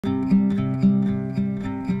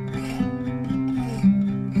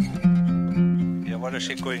Ara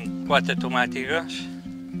sí cuim 4 tomàtiques.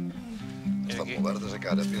 Estan molt verdes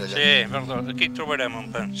encara, mira allà. Sí, verdós. Aquí trobarem un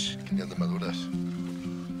pens. Que n'hi ha de madures.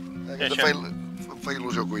 Aquesta fa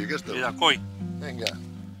il·lusió cuir, aquesta. Mira, cull. Vinga.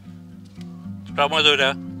 És prou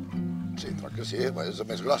madura. Sí, troc que sí, és la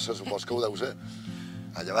més grossa, supos que ho deu ser.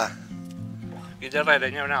 Allà va. Aquí darrere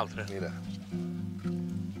n'hi ha una altra. Mira.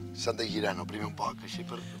 S'han de girar, no? Primer un poc, així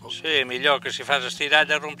per... Sí, millor que si fas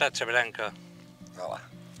estirada romprat la branca. Ah, va.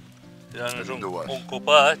 Li dones un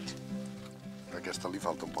copet. A aquesta li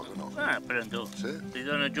falta un poc, no? Ah, per endur. Sí? Li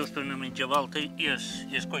dones just una mitja volta i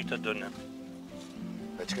es cuit tot d'una.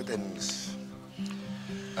 Veig que tens...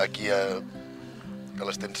 Aquí, que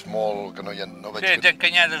les tens molt, que no hi ha... Sí,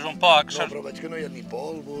 t'encanyades un poc. No, però veig que no hi ha ni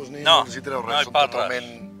polvos, ni... No, si treu no res, hi són pot totalment...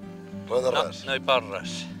 Res de res. No hi pot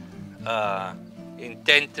res.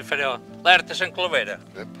 Intenta fer l'alerta s'enclavera.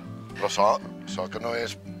 Però so que no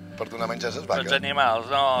és per donar menjar a les vaques. Els animals,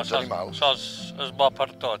 no. Els animals. Sos és bo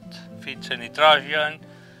per tot. Fixa nitrogen,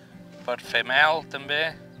 per fer mel,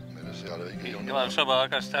 també. Mira, si ara I la sabó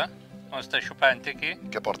aquesta, com està xupant aquí.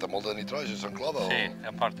 Que porta molt de nitrogen, s'enclova? Sí,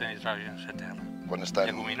 aporta nitrogen a la terra. Quan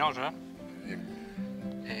estan... Lleguminosa.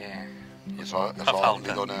 I això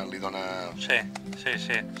li dona... Sí,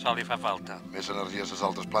 això li fa falta. Més energia a les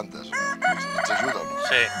altres plantes. Ens ajuda, no?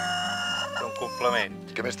 Sí, un complement.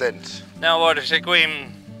 Què més tens? Anem a veure si cuim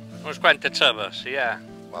unes quantes cebes, hi ha.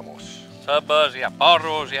 Vamos. Cebes, hi ha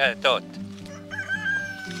porros, hi ha de tot.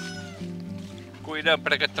 Cuirem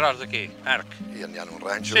per aquest tros d'aquí, Marc. I n'hi ha un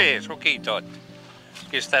ranxo. Sí, és aquí tot.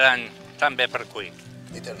 Aquí estaran tan bé per cuir.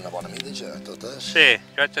 I tenen una bona mida ja, totes. Sí,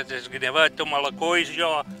 jo et desgravet, tu me la cuis, jo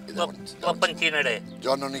la pentinaré.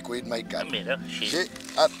 Jo no n'he cuit mai cap. Mira, així. Sí?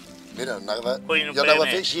 Mira, jo anava a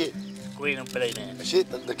fer així. Cuina un parell més. Així,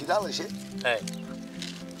 d'aquí dalt, així? Sí.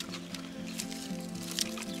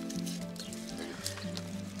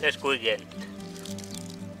 És cuient.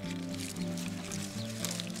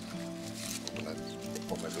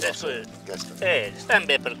 Aquesta. Sí, estan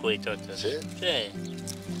bé per cuir totes. Sí? Sí.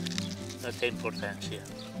 No té importància.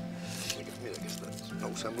 Mira aquesta, no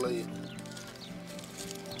ho sembla i...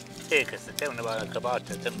 Sí, aquesta té una bona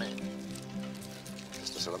cabota, també.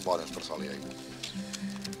 Aquestes seran bones per sol i aigua.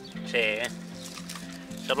 Sí.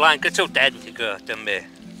 La blanca és autèntica, també,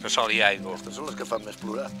 per sol i aigua. Aquestes són les que fan més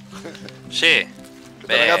plorar. Sí. Que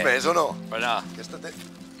t'ha agafat més o no? Però... Aquesta té...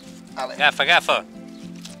 Agafa, agafa.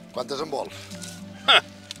 Quantes en vols?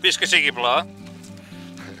 Vist que sigui pla.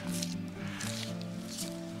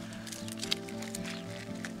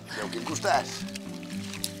 Veieu quin costàs?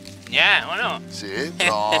 N'hi ha, o no? Sí,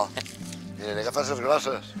 però... Mira, n'he agafat les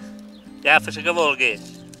grosses. Agafa la que vulguis.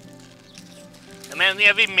 A més, n'hi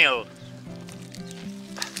ha 20.000.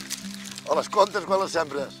 O les comptes quan les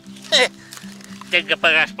sembres? Tinc que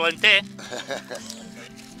pagar el planter.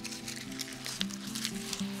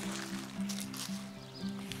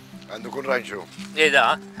 Ando con ranxo. I de,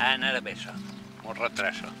 ara bé això. Molt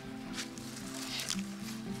retrassa.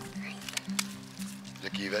 I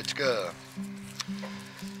aquí veig que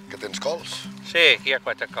tens cols. Sí, aquí hi ha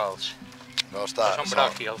 4 cols. No està... Són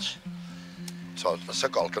bròquils. La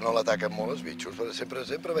col que no l'ataquen molt els bitxos, perquè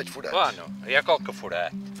sempre veig forats. Bueno, hi ha qualque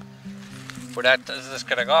forat. Forat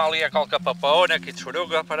d'escaragol, hi ha qualque papaona, aquí et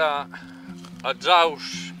soruga, però els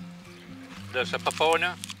ous de la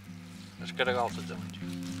papaona, els caragols els menja.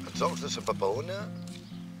 Els ous de la papaona?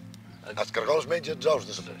 Els caragols mengen els ous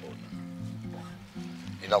de la papaona.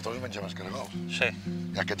 I nosaltres mengem els caragols. Sí.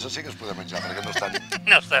 I aquests sí que els podem menjar, perquè no estan...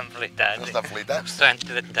 No estan flitats. No estan flitats? Estan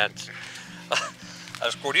tractats.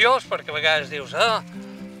 És curiós, perquè a vegades dius,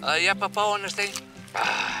 hi ha papaones,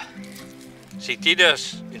 si tires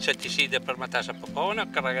insecticida per matar la papaona,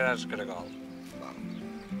 carregaràs el caragol.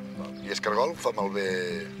 I el caragol fa malbé...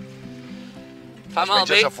 Fa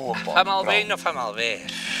malbé i no fa malbé.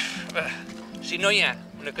 Si no hi ha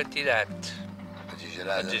una quantitat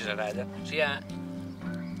exagerada,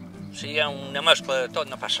 si hi ha una mescla de tot,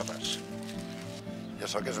 no passa res. I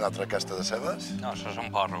això que és una altra casta de cebes? No, això són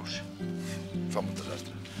porros. Som un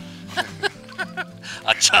desastre.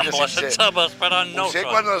 Et sembla les cebes, però no ho són. Ho sé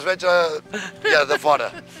quan les veig ja de fora.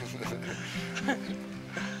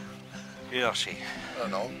 Jo sí.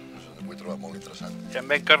 No, ho he trobat molt interessant. Ja em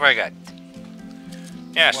ben carregat.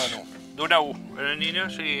 Yes, doneu a la nina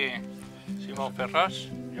si vol fer res.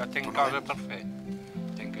 Jo tinc cosa per fer.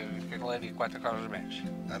 Tinc que aclarir 4 coses més.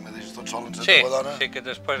 Me deixes tot sol en la teva dona? Sí, que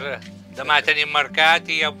després demà tenim mercat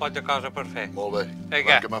i hi ha un pot de cosa per fer. Molt bé,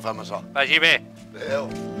 que me fa massa. Vagi bé. Adéu.